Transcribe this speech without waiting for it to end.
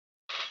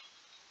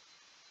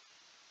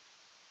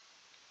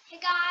Hey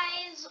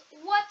guys,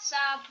 what's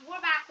up? We're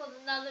back with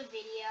another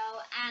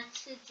video, and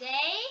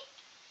today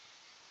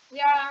we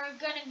are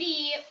gonna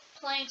be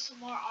playing some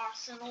more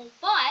Arsenal,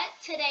 but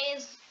today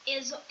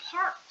is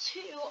part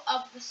 2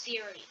 of the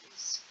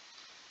series.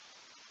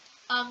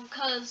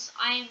 Cause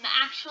I'm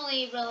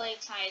actually really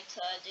excited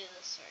to do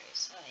this series,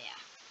 so yeah.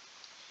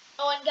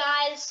 Oh, and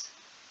guys,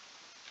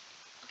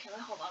 okay,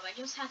 wait, hold on, I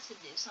just have to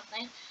do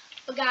something.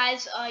 But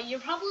guys, you're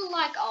probably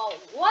like, oh,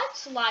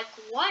 what? Like,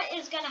 what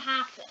is gonna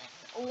happen?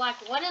 Like,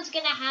 what is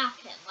gonna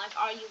happen? Like,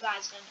 are you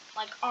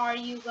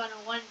gonna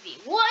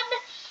 1v1?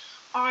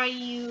 Are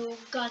you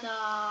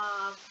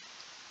gonna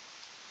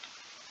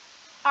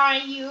are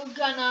you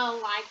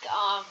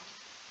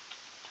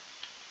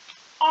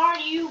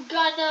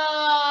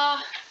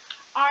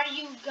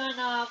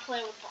gonna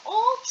play with the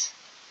ult?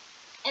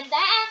 And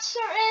the answer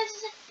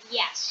is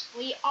yes,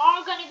 we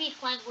are gonna be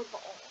playing with the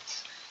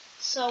ult.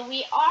 So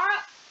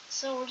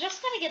we're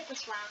just gonna get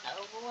this round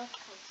over with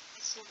because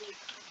this will be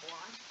kind of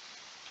boring.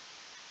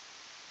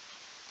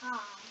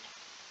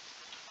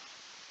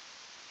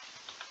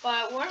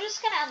 But we're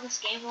just gonna end this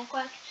game real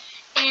quick,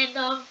 and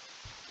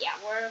yeah,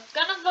 we're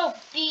gonna go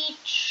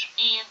beach,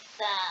 and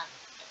then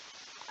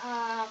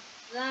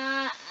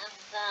that, and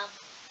then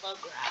low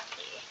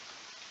gravity.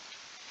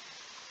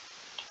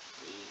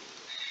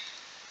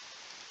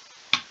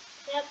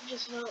 Yep,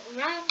 just vote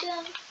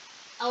random.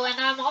 Oh, and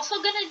I'm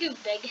also gonna do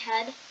big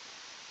head,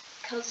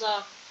 cause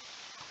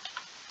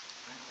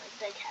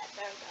big head.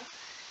 There we go.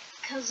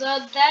 Cause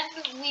then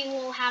we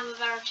will have a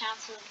better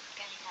chance of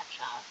getting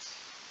headshots.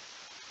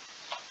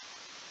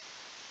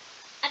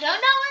 I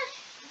don't know if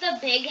the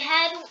big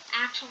head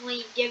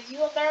actually gives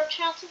you a better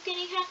chance of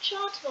getting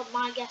headshots, but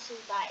my guess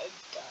is that it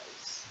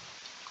does.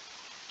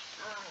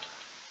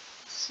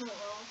 So,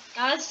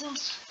 guys,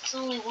 there's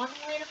only one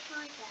way to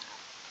find out.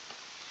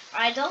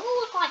 Alright, it doesn't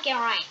look like it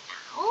right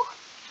now,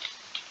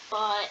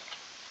 but,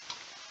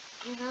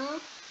 you know,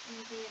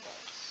 maybe it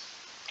is.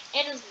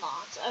 It is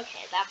not.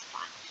 Okay, that's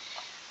fine.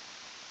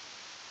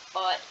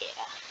 But,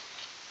 yeah.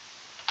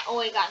 Oh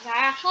wait, guys, I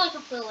actually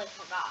completely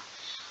forgot.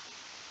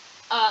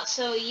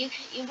 So you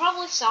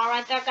probably saw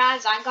right there,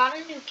 guys, I got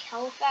a new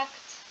kill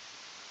effect.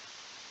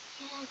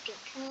 Yeah,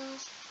 good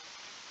kills.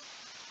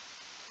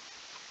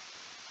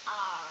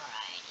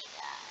 Alrighty,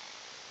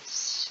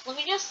 guys. Let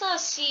me just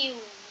see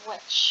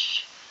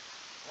which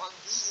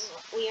ones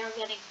we are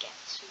gonna get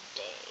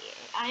today.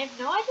 I have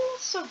no idea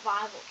what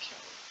survivor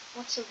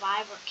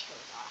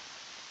kills are.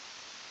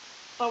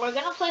 But we're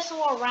gonna play some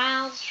more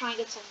rounds, try and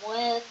get some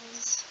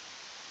wins.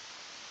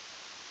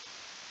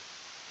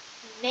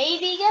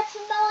 Maybe get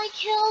some melee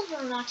kills, but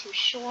I'm not too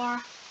sure.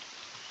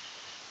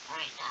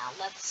 Right now,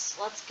 let's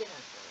get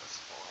into this,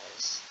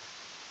 boys.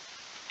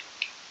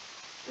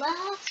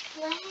 Let's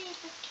play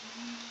the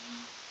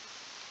game.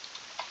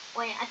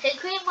 Wait, I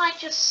think we might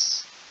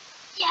just...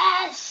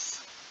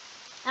 Yes!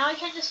 Now we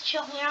can just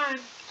chill here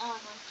and... Oh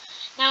no.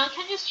 Now we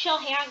can just chill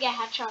here and get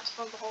headshots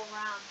for the whole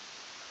round.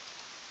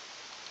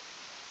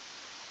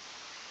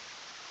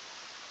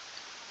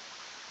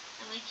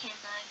 And we can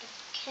get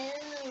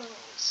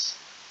kills.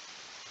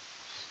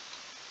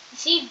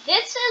 See,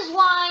 this is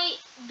why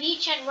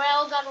Beach and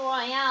Railgun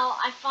Royale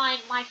I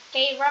find my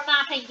favorite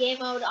map in game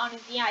mode on a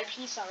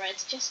VIP server.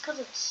 It's just because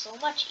it's so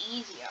much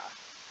easier.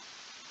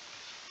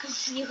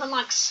 Because you can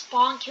like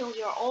spawn kill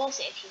your ult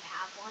if you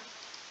have one.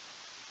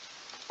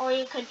 Or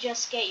you could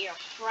just get your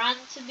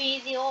friend to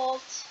be the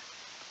ult.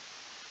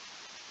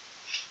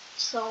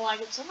 So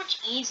like it's so much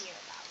easier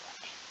that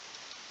way.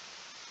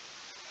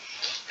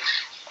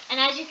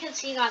 And as you can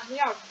see, guys, we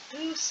are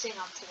boosting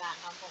up to that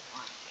 #1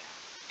 here.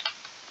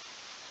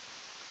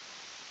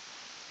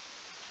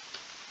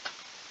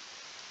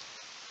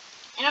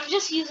 And I'm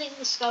just using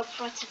the scope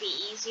for it to be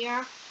easier.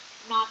 I'm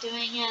not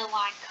doing it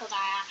like because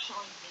I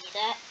actually need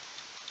it.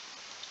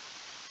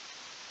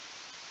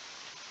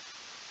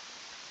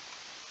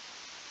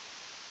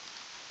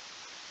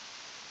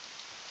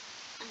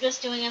 I'm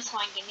just doing it so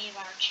I can give me a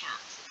better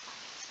chance, if that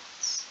makes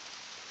sense.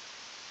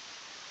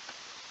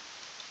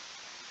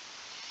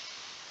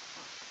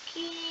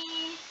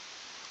 Okay.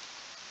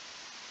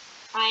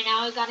 Alright,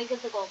 now we gotta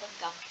get the golden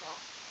gun kill.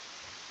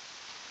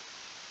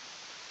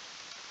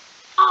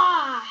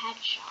 Ah,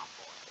 headshot,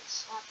 boys.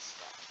 Let's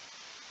go.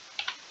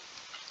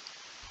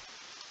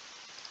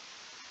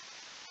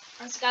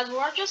 Alright, guys,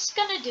 we're just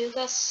gonna do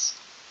this.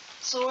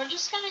 So we're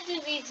just gonna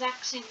do the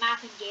exact same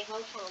map in game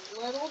mode for a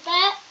little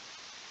bit.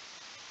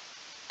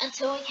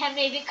 Until we can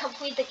maybe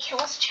complete the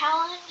kills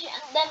challenge,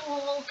 and then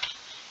we'll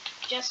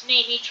just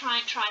maybe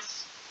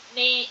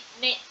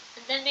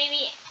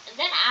and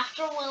then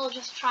after we'll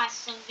just try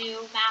some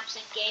new maps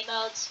and game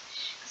modes,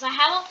 because I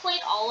haven't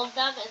played all of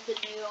them in the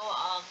new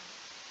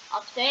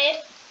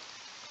update.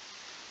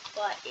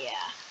 But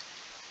yeah.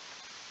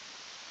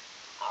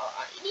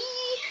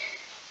 Alrighty.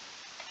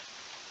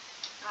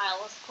 Alright,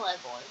 let's play,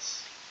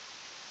 boys.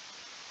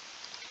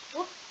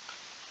 Whoop.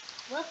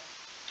 Whoop.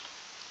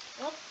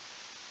 Whoop.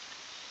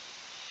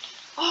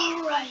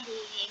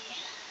 Alrighty.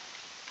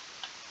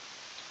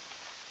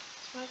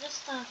 So we're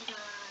just talking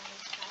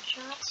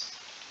headshots.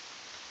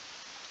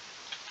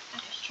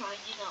 just trying,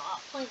 you know,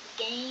 play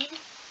the game.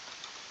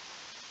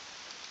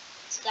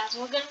 So guys,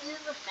 we're gonna do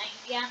the thing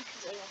again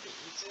because it'll be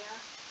easier.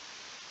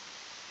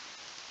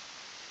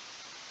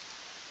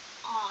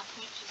 Oh,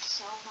 thank you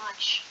so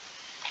much.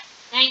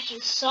 Thank you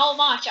so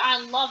much. I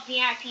love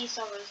VIP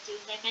servers, dude.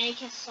 They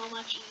make it so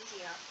much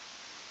easier.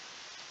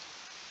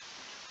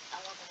 That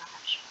wasn't a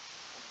headshot.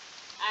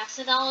 I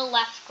accidentally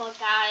left click,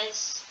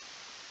 guys.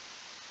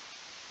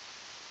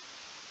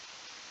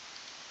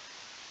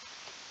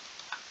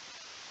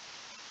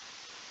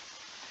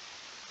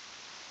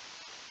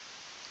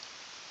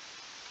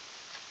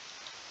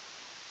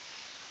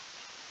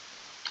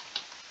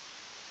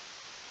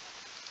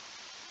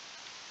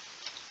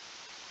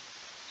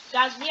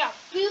 Guys, we are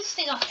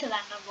boosting up to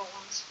that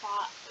 #1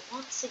 spot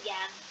once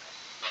again.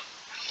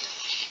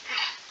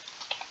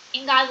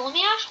 And guys, let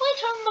me actually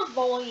turn the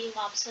volume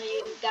up so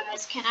you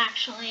guys can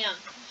actually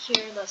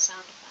hear the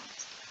sound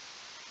effects.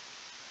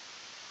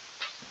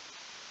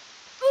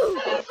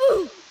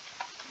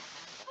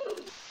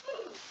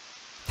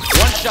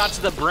 One shot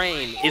to the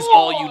brain is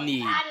all you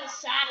need. That is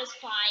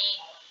satisfying.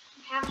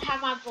 I haven't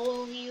had my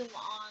volume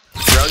on.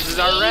 Roses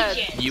are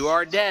red. You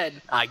are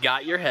dead. I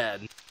got your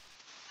head.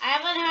 I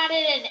haven't had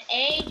it in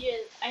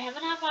ages. I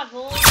haven't had my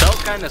volume. Felt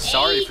kind of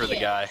sorry for the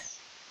guy.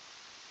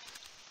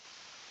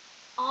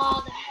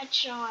 Oh, the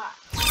headshot.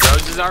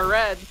 Roses are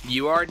red.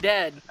 You are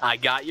dead. I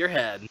got your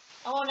head.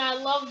 Oh, and I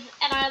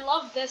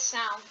love this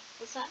sound.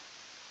 What's that?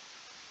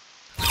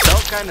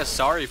 Felt kind of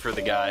sorry for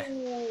the guy.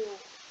 Ooh,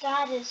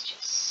 that is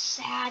just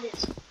sad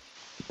as.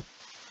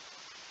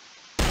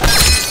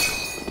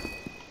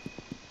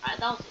 Alright,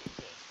 that was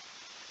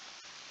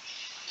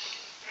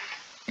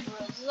easy.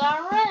 Roses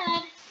are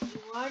red.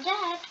 You are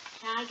dead.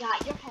 And I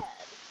got your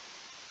head.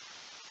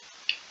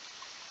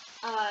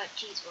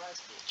 Geez,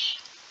 Rose Beach.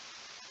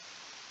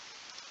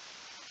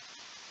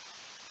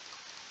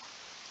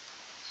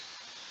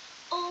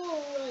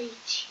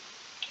 Alrighty.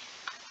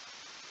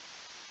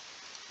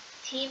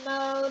 Team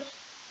mode.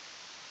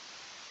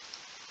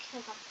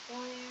 Kick off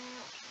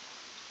player.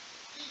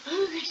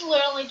 We could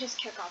literally just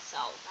kick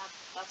ourselves.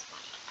 That's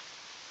funny.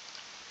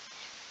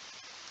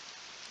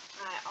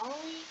 Alright, are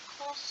we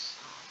close?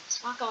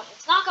 It's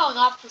not going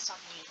up for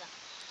some reason.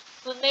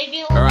 But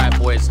maybe. Alright,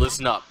 boys,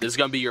 listen up. This is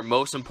gonna be your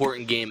most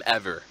important game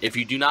ever. If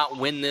you do not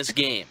win this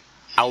game,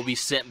 I will be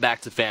sent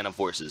back to Phantom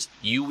Forces.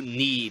 You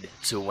need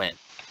to win.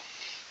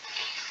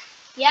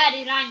 Yeah,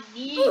 dude, I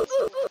need to.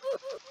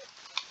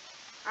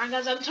 Alright,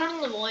 guys, I'm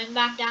turning the volume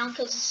back down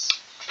because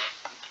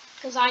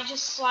I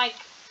just like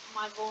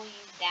my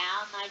volume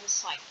down. I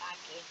just like that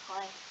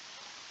gameplay.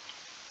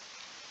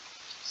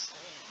 So,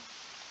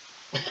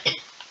 yeah.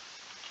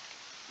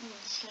 I'm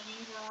just gonna,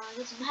 you know,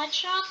 get some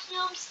headshots, you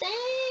know what I'm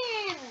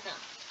saying?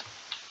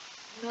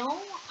 No,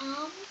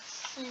 I'm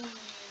saying.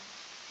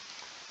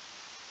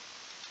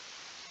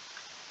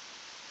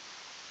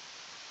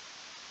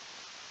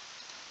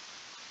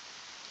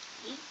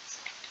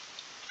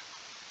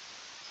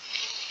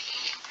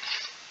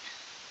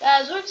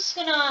 Guys, we're just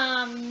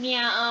gonna,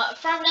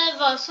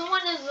 affirmative,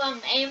 someone is,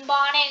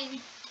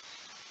 aimbotting.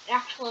 It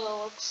actually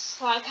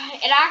looks like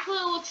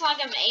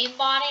I'm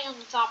aimbotting on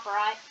the top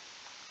right.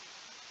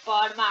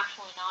 But I'm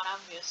actually not,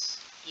 I'm just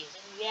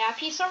using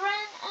VIP server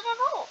and an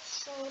ult,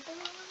 so it doesn't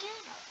really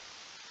matter.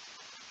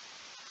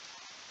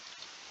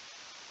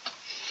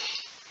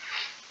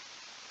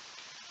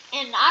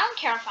 And I don't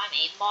care if I'm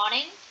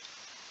aimbotting.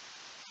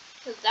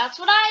 Cause that's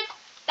what I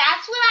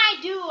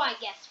do, I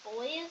guess,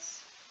 boys.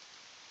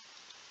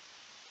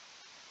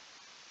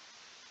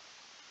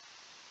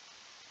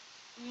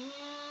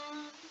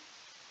 And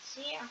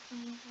see, I can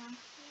use right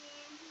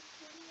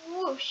here.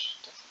 Whoosh.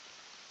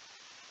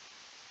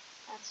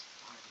 That's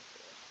fine,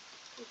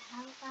 dude.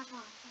 How did that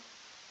happen?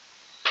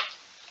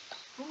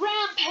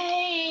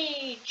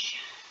 Rampage!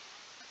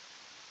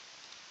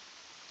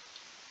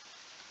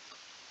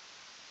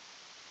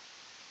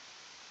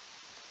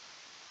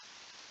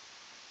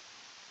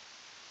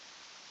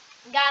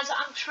 Guys,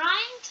 I'm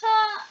trying to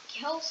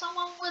kill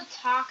someone with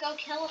taco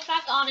kill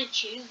effect on a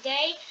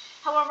Tuesday.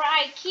 However,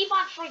 I keep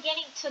on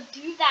forgetting to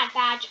do that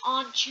badge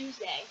on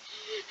Tuesday.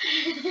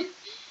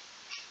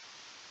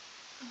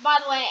 By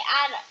the way,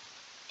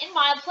 in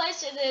my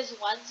place it is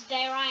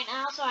Wednesday right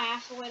now, so I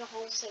have to wait a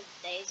whole 7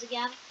 days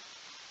again.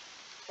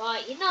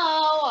 But, you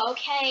know,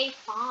 okay,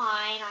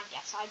 fine. I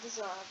guess I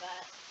deserve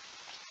it.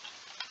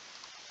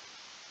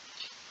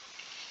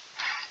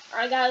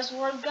 Alright, guys,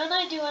 we're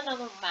gonna do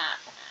another map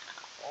now.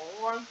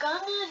 We're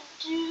gonna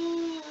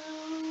do...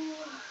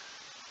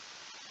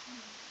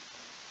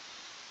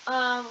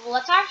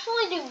 let's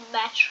actually do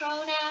Metro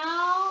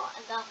now,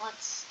 and then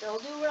let's still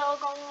do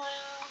Railgun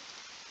Royale.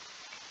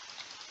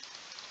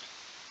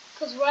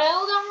 Because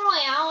Railgun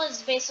Royale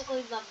is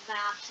basically the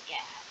map to get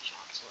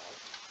headshots with.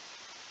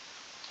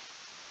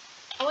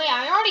 Oh wait,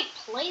 I already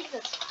played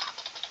this map.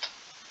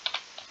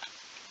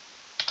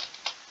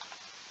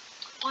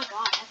 Oh my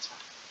god, that's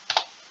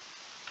hard.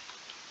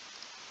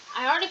 I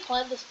already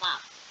played this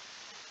map.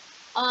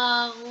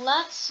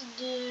 Let's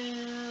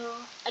do...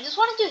 I just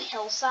want to do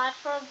Hillside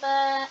for a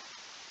bit.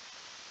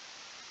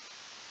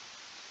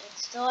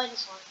 Still, I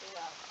just want to do that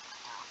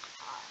right now.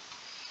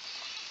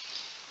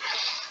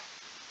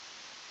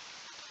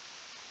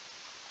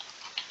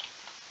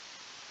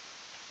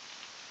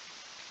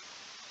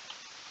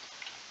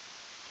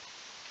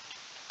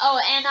 Oh,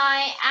 and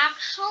I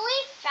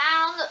actually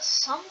found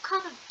some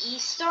kind of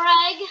Easter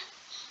egg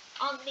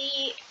on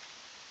the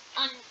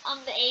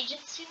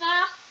agency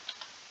map.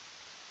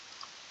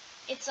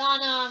 It's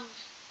on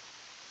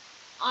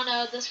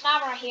this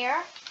map right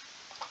here.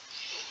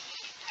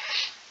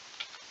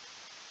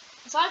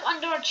 It's like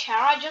under a chair.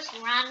 I just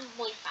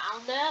randomly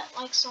found it,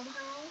 like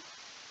somehow.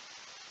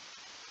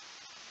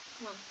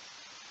 Come on.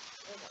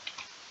 There we go.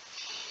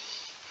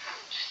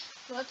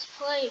 Let's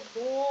play,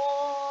 boy.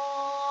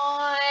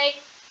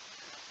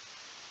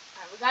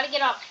 Alright, we gotta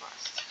get up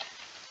first.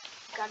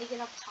 Gotta get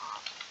up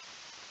top.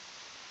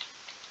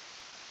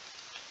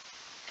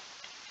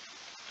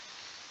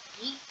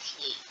 Yeet,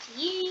 yeet,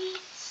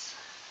 yeet.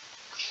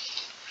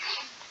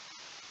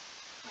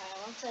 Alright,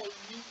 let's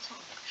yeet on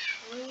the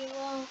tree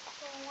real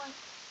quick.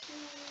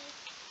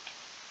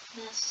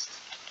 Missed.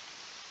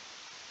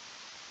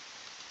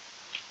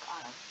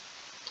 Got him.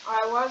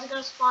 Alright, where's it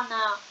gonna spawn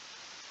now?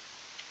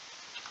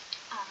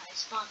 Alright,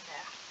 spawn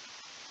there.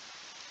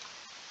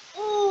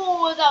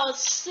 Ooh, that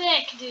was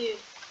sick, dude.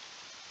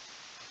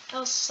 That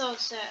was so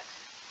sick.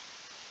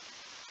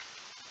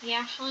 He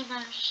actually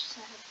managed to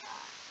hit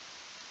that.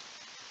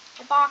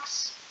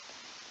 Hitbox.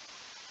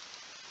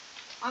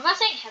 I'm not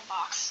saying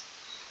hitbox.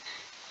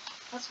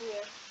 That's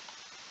weird.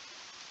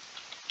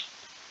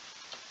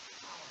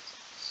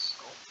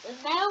 Scope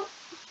him out.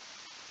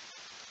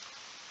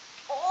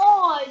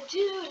 Oh,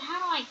 dude, how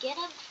do I get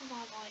him from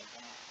all the way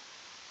there?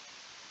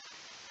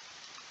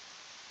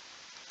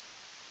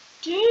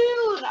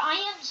 Dude, I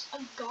am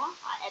a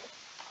god.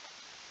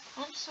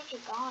 I'm such a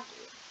god,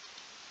 dude.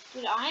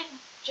 Dude, I'm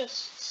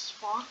just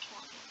spawn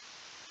killing him.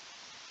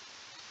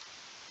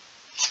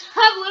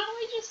 I'm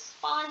literally just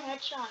spawn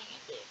headshotting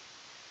him, dude.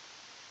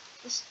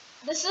 This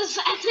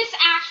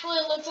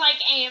actually looks like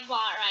aimbot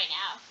right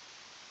now.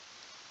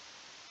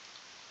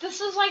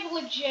 This is like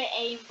legit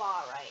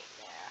aimbot right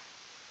there.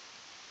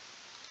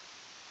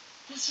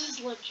 This is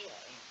legit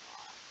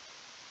aimbot.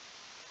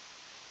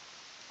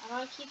 How do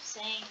I keep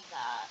saying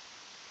that?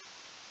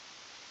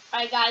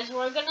 Alright guys,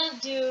 we're gonna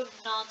do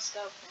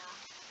non-scope now.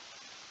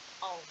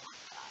 Oh my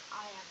god,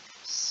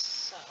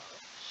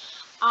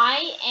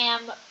 I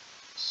am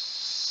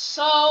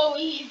so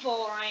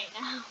evil right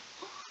now.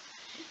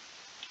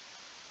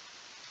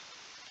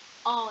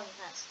 Oh, he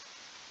missed.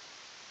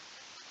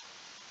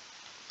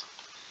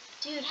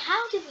 Dude,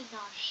 how did we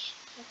not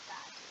hit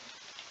that, dude?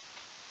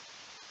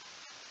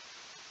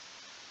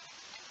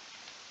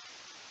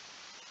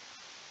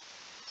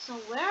 So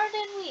where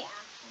did we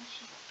actually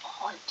shoot?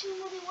 Oh,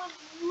 dude, it went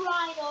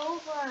right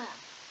over him.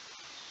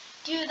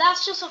 Dude,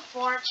 that's just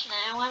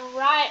unfortunate. I went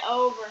right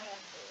over him,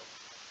 dude.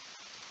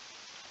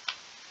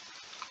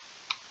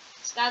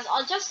 So guys,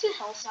 I'll just do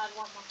hillside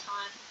one more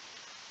time.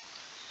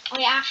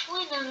 Wait,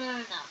 actually,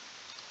 no.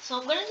 So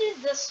I'm gonna do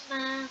this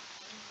map.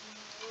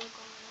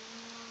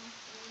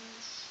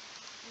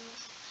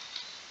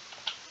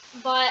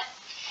 But,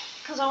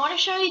 because I want to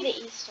show you the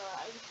Easter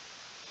egg.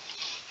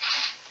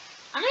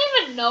 I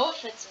don't even know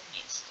if it's an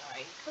Easter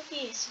egg. It could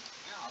be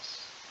something else.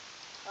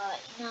 But,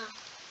 you know,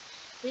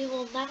 we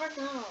will never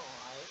know,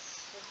 I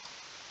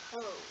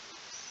suppose.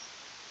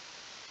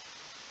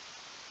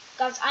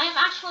 Guys, I am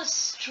actually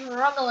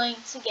struggling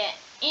to get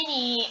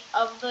any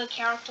of the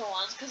character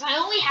ones, because I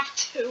only have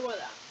 2 of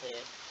them,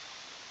 dude.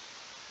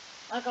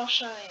 Like, I'll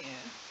show you.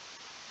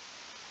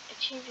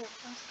 Achieve your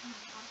first kind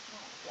of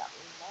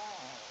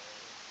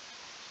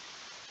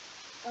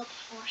Up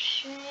for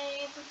shame.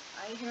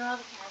 Right here are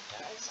the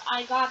characters.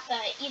 I got the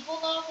Evil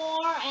No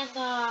More and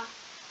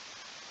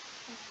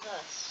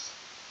this.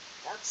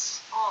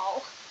 That's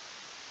all.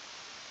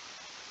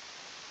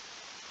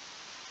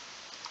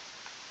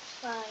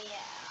 So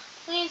yeah,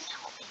 please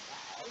help me,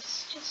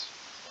 guys. Just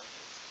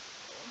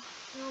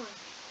please. No one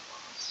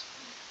lost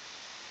me.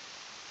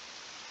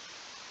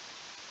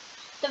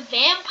 The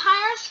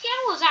vampire skin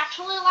was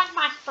actually like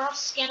my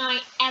first skin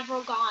I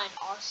ever got in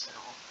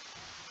Arsenal.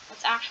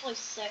 That's actually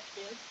sick,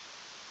 dude.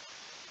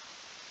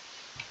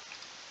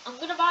 I'm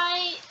gonna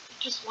buy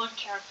just one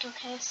character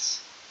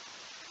case,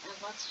 and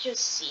let's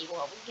just see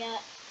what we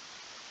get.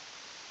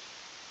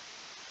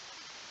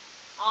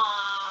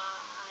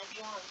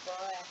 John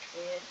Brick,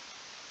 dude.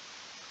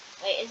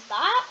 Wait, is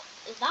that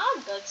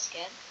a good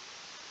skin?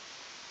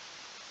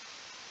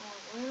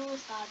 Where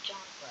was that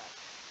John Brick?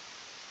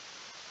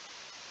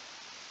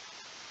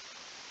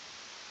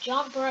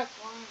 John Brick,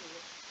 where are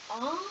you?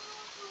 Oh,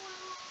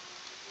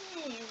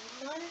 hey,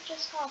 we might have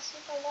just got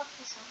super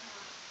lucky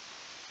somehow.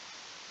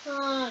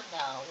 Oh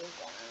no, we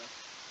didn't.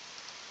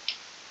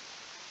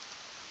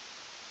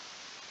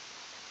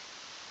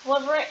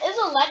 However, it is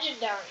a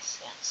legendary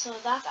skin, so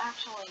that's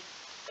actually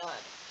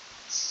good.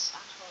 It's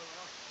actually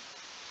really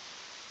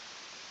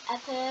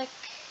good. Epic.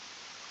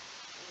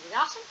 We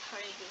got some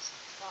pretty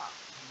decent stuff.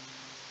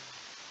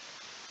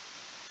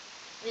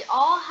 We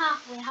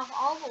have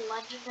all the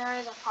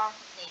legendaries apart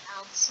from the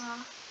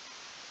Elsa.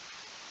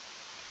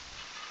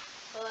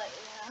 But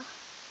yeah.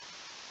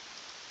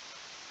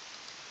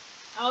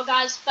 Oh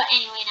guys, but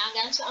anyway now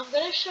guys, I'm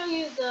gonna show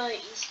you the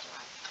Easter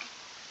egg.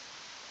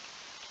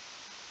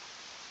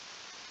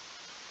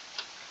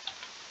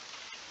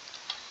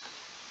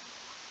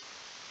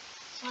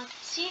 So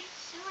see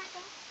right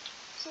there?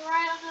 See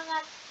right under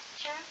that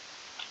chair?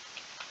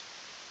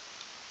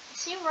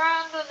 See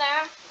right under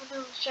there, under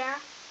the chair?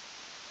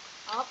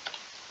 Oh,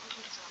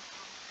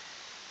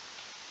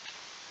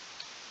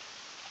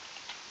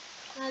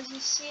 as you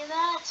see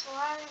that, it's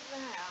right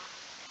there.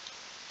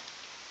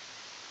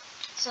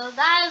 So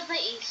that is the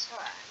Easter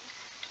egg.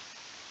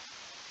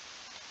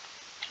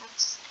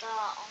 That's the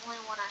only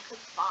one I could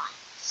find,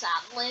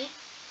 sadly.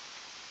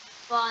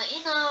 But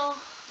you know,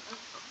 I'm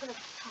gonna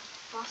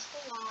bust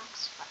the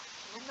locks, but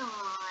I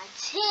cannot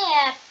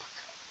tip.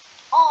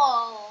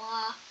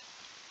 Oh,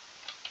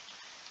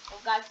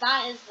 well guys,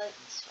 that is the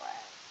Easter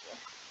egg.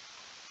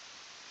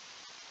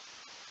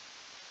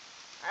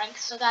 Alright,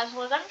 so guys,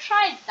 we're gonna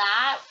try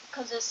that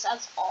because it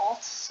says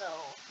alt, so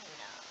who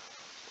knows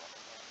what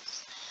it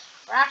is.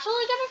 We're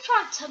actually gonna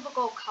try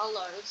typical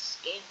colors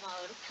game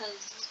mode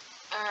because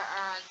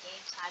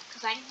game type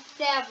because I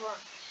never,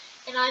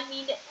 and I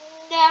mean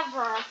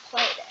never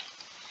played it.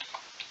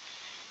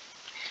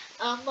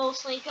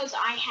 Mostly because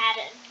I had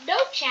no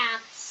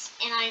chance,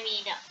 and I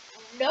mean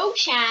no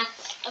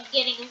chance of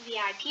getting a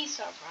VIP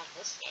server on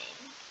this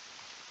game.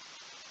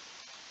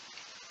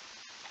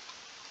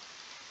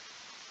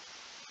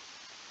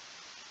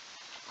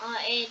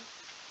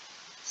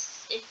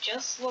 It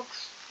just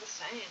looks the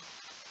same.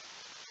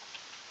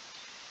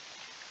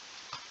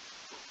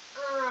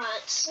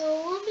 Alright, so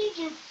let me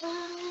get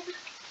that.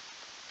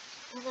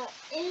 And it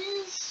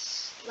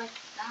is like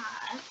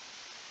that.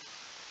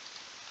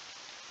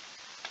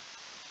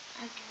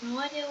 I have no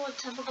idea what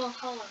typical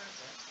colors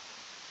is.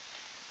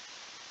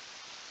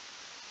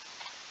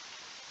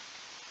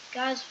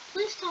 Guys,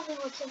 please tell me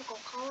what typical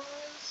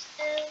colors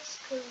is,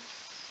 because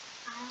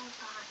I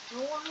got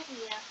no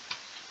idea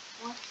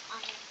what I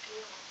am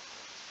doing.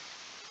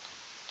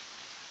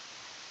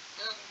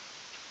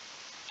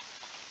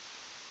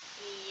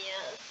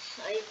 Yes,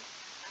 I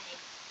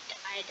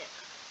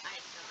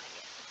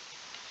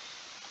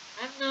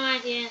have no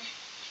idea.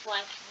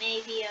 Like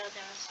maybe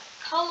there's like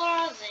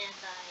colors, and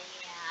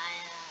yeah,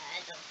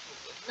 I don't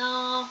really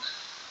know.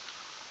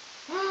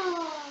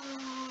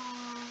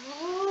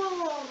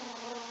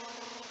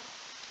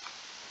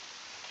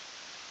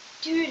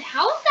 Dude,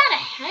 how is that a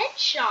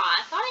headshot?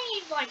 I thought I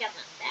aimed like at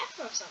the neck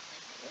or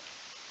something, dude.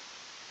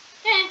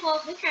 Okay, well,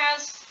 who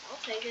cares? I'll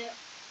take it.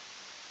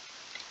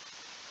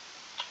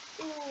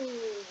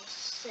 Ooh,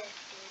 sick,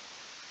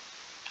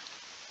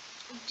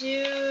 dude.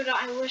 Dude,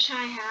 I wish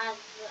I had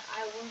the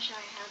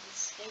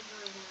skin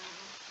right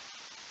now.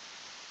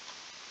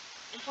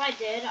 If I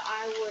did,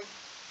 I would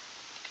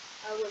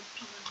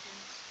come on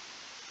this.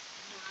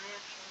 No, I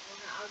actually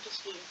wouldn't. I would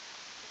just be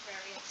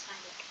very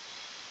excited.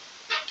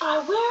 Where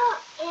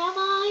am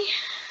I?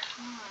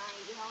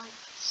 Alright, you're like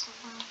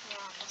somewhere here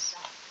on the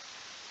side.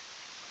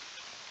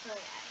 Oh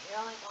yeah,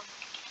 you're like on.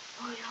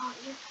 Oh,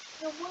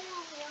 you're way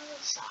on the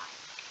other side.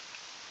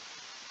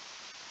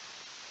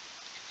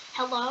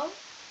 Hello?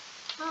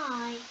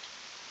 Hi.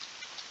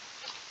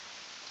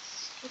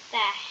 Get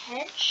that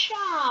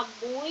headshot,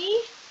 boy.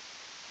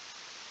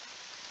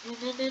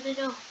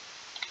 No.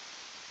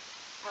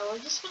 Alright, we're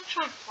just gonna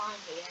try and fly in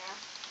the air.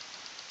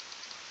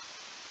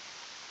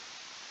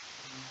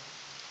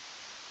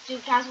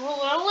 Dude, guys, we're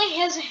literally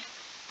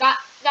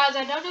guys,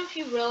 I don't know if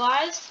you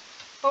realized,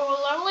 but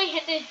we're literally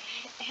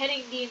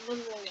hitting the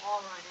invisible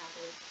wall right now,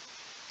 dude.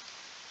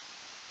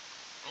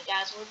 Alright,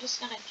 guys, we're just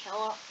gonna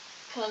kill it,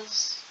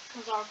 cause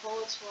our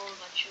bullets will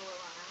eventually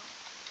run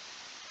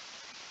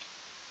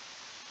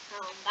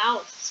out. That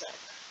was sick.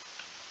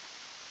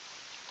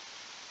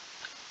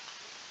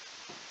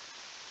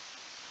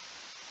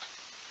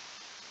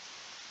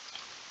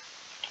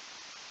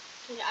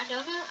 Dude, I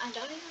don't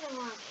even know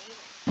where I'm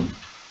aiming.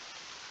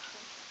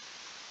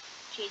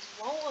 Jeez,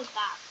 what was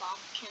that from?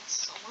 Can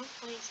someone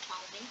please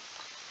tell me?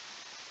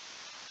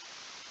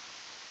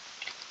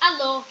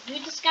 Hello, you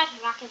just got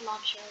rocket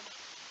launcher.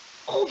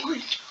 Oh my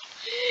god.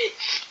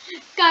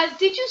 Guys,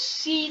 did you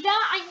see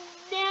that? I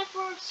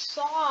never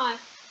saw it.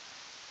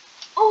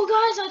 Oh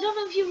guys, I don't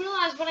know if you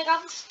realized, but I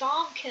got the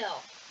stomp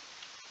kill.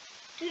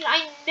 Dude,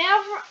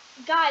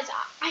 guys,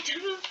 I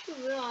don't know if you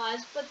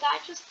realized, but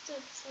that just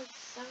did like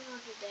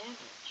 700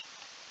 damage.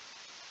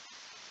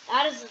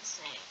 That is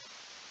insane.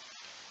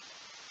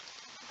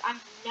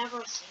 I've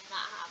never seen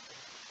that happen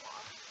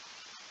before.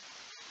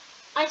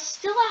 I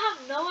still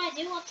have no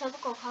idea what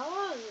typical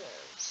color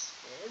is,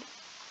 dude.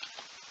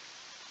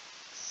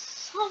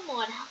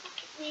 Someone help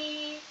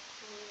me.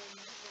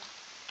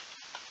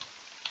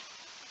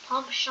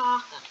 Pump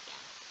shotgun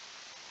again.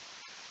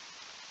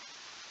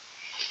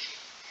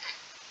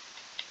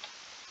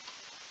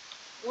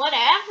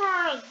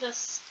 Whatever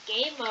this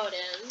game mode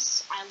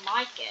is, I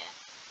like it.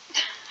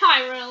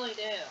 I really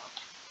do.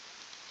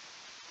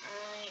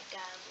 Alright,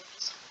 guys,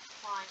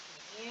 flying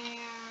through the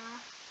air.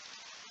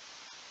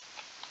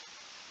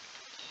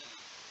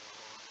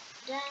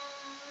 And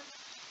down.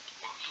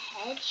 Get the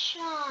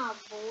headshot,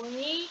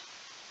 boy.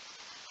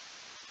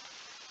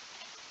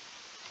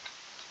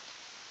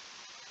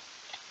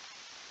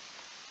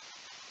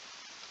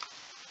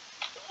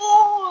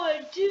 Oh,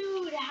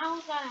 dude,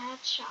 how's that a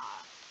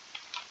headshot?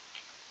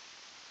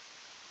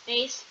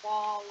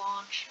 Baseball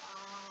launcher.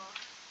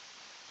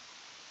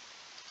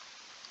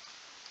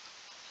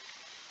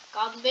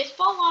 God, the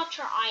baseball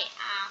launcher I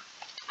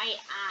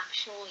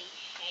actually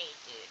hate,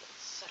 dude.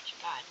 It's such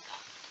a bad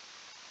gun.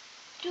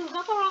 Dude, we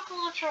got the rocket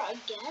launcher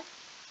again?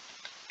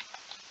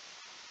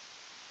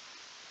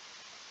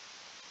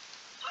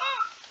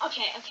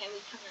 Okay, we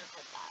couldn't have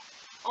hit that.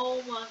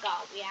 Oh my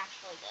god, we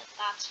actually did.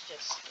 That's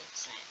just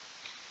insane.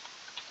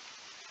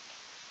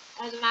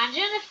 Guys,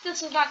 imagine if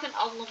this was like an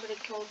unlimited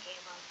kill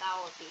game mode. That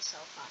would be so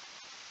fun.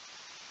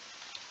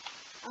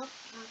 Oh,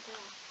 not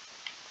there.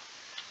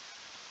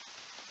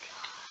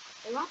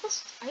 God.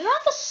 Are you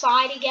on the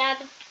side again?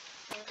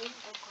 Maybe?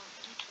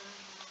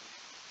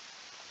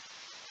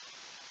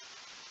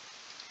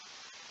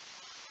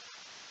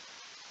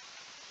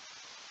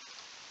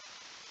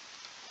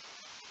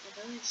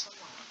 They're going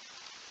somewhere.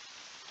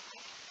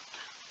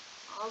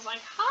 I was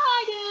like,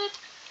 hi, dude!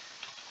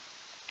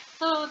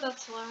 Oh,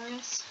 that's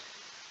hilarious.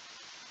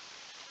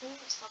 Ooh,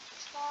 stop the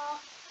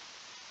stuff.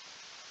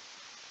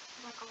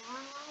 Like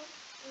around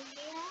in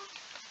here.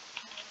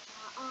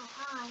 Oh,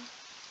 hi.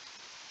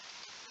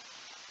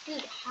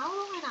 Dude, how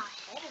am I not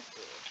hitting,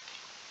 dude?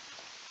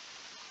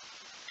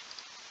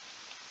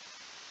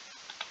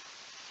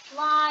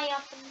 Fly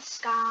up in the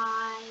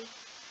sky.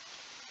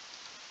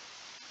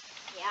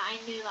 Yeah, I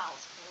knew that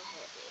was gonna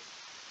hit, dude.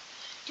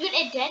 Dude,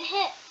 it did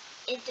hit.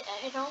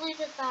 It only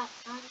did that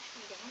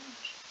 93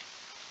 damage.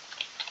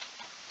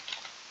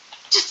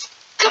 Just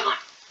come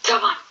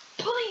on,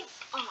 please.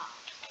 Oh,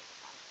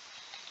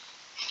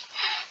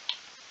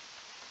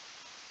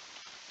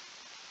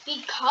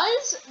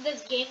 because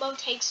this game mode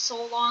takes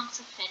so long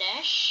to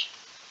finish,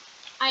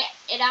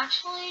 it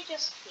actually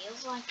just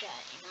feels like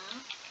it, you know?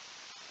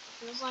 It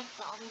feels like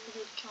the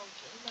unlimited kill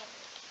game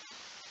mode.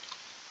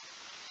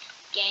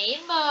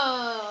 Game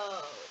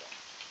mode.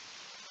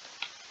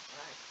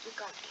 Alright, you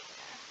gotta be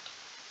there.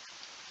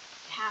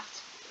 You have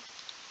to be.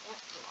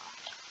 Yep, you are.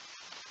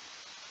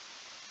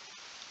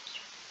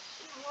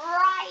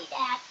 Right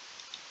at.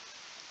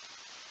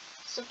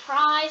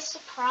 Surprise,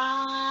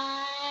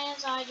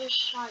 surprise. I just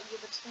shot you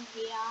between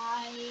the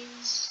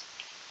eyes.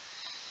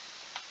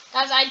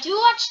 Guys, I do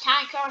watch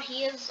Tanker.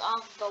 He is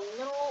the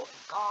little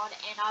god,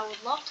 and I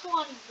would love to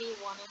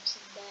 1v1 him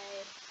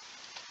someday.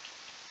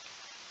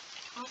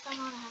 How's that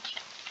not a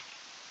headshot?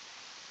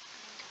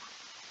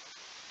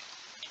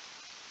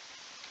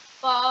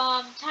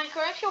 But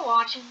Tanker, if you're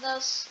watching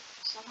this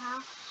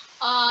somehow,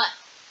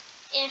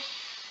 if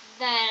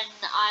then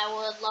I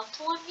would love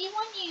to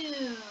 1v1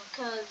 you,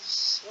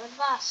 cause you're the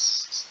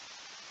best.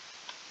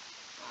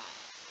 Right,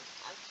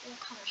 I feel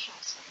kind of shy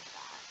saying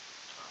that,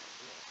 but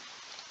yeah.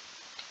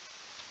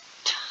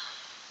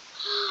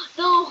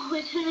 No,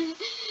 we didn't.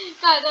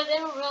 Guys, I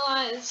didn't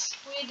realize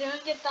we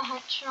didn't get the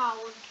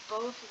headshot with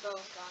both of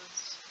those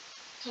guns.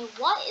 Okay,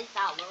 what is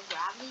that low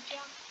gravity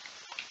jump?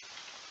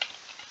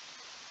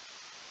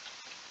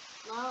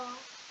 Low?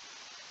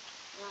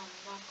 No,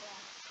 not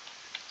there.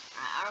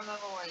 Alright, I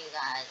remember where you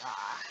guys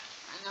are.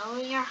 I know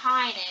where you're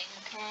hiding,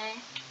 okay?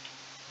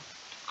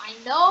 I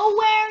know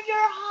where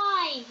you're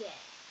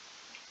hiding.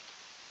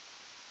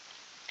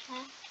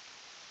 Okay?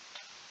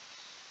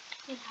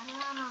 Dude, how do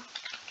I not?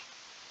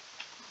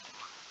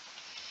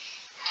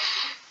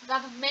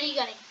 Got the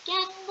minigun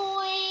again,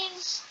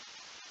 boys.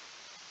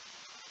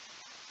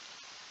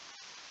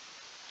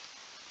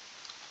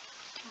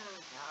 Oh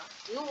no.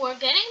 Dude, we're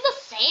getting the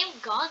same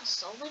gun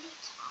so many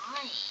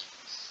times.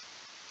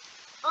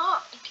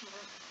 Oh, I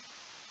can't.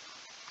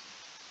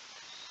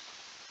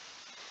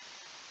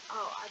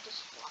 Oh, I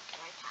just walked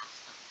right past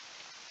them.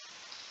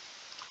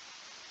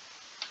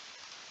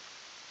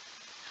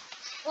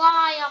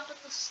 Fly up in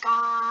the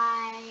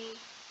sky.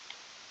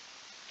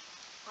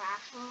 We're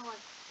actually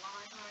like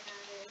flying right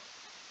at it.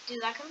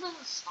 Dude, that could have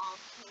been a song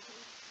for me.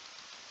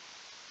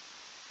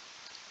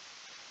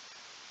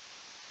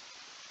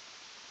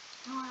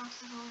 No, I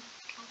also know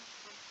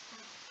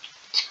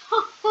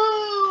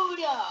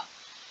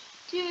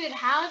dude,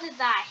 how did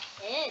that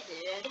hit,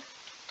 dude?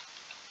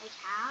 Like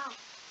how?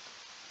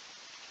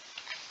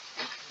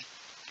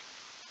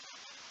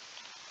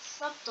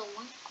 What's up,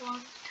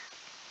 delinquent?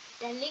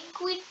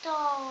 Delinquito!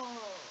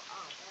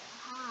 Oh, there,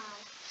 hi.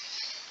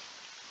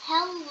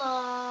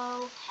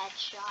 Hello,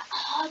 headshot.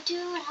 Oh,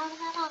 dude, how did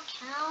that not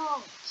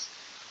count?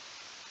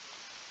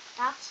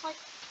 That's like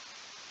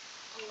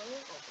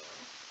illegal,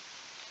 dude.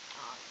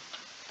 Oh,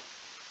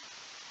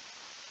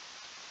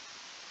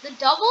 the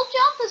double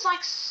jump is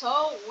like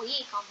so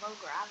weak on low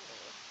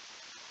gravity.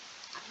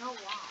 I don't know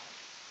why.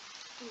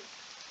 Dude,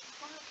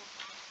 I don't get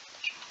that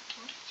headshot,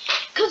 okay?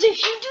 Because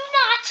if you do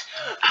not,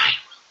 I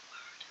will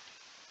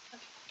murder.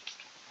 Okay, I'm just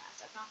kidding,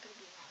 guys. I'm not gonna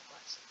be that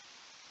aggressive.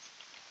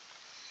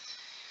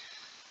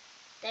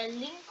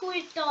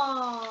 Delinquito.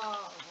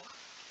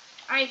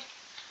 Alright,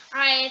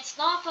 it's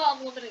not the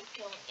unlimited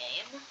killing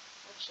game,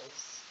 which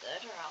is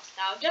good, or else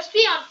that would just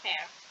be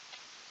unfair.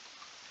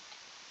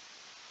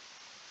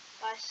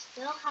 But I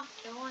still have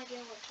no idea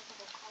what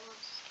typical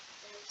colors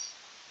is.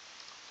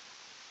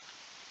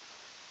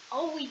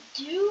 Oh, we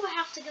do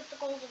have to get the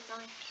golden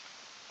knife.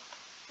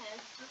 Okay,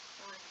 that's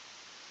fine.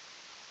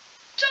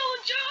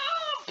 Don't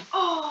jump!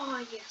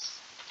 Oh, yes.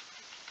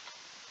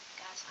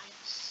 Guys, I'm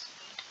safe.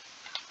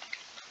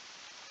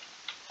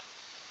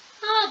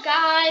 Oh,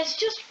 guys,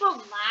 just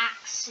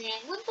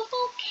relaxing with the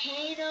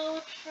volcano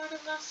in front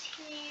of us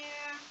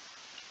here.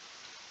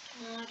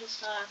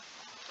 Just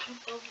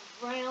jump over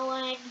the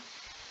railing.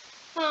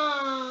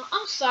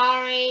 I'm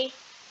sorry.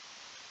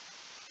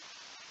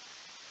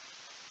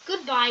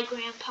 Goodbye,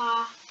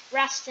 Grandpa.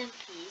 Rest in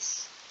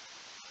peace.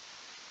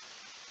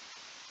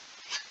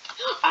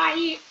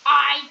 I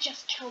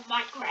just killed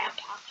my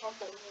grandpa for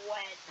the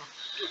win.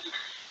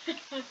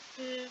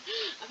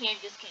 Okay, I'm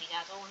just kidding,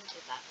 guys. I wouldn't do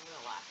that in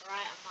real life,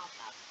 alright? I'm not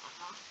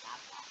that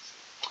bossy.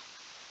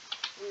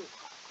 Ooh,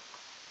 crap.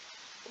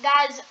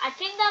 Guys, I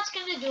think that's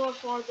gonna do it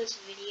for this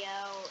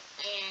video.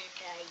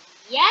 And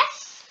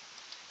yes,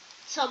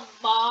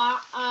 tomorrow,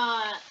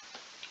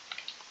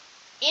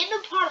 in the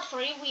part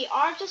 3, we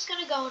are just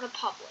gonna go in a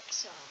public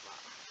server.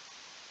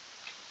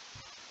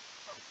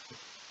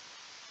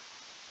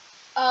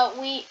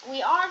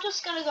 We are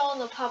just gonna go in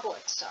the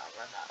public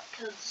server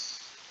though, cause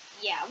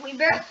yeah, we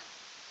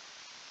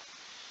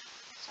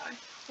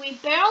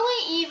barely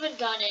even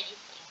done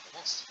anything in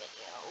this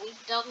video.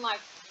 We've done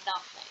like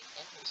nothing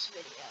in this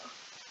video.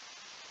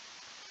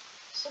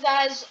 So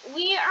guys,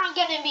 we are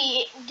gonna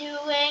be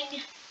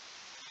doing.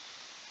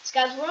 So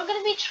guys, we're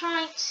gonna be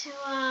trying to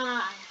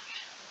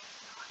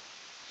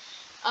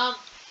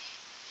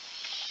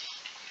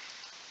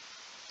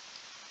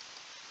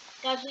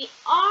guys, we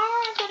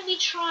are gonna be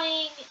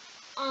trying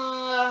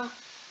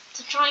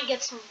to try and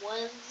get some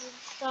wins and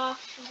stuff,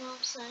 you know what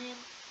I'm saying?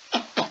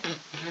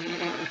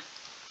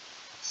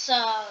 So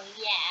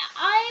yeah,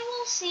 I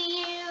will see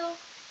you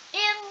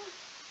in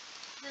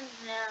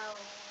the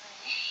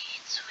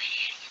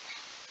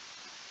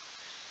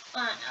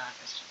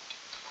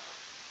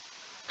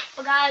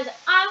Well guys,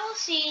 I will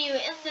see you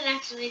in the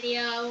next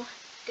video.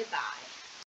 Goodbye.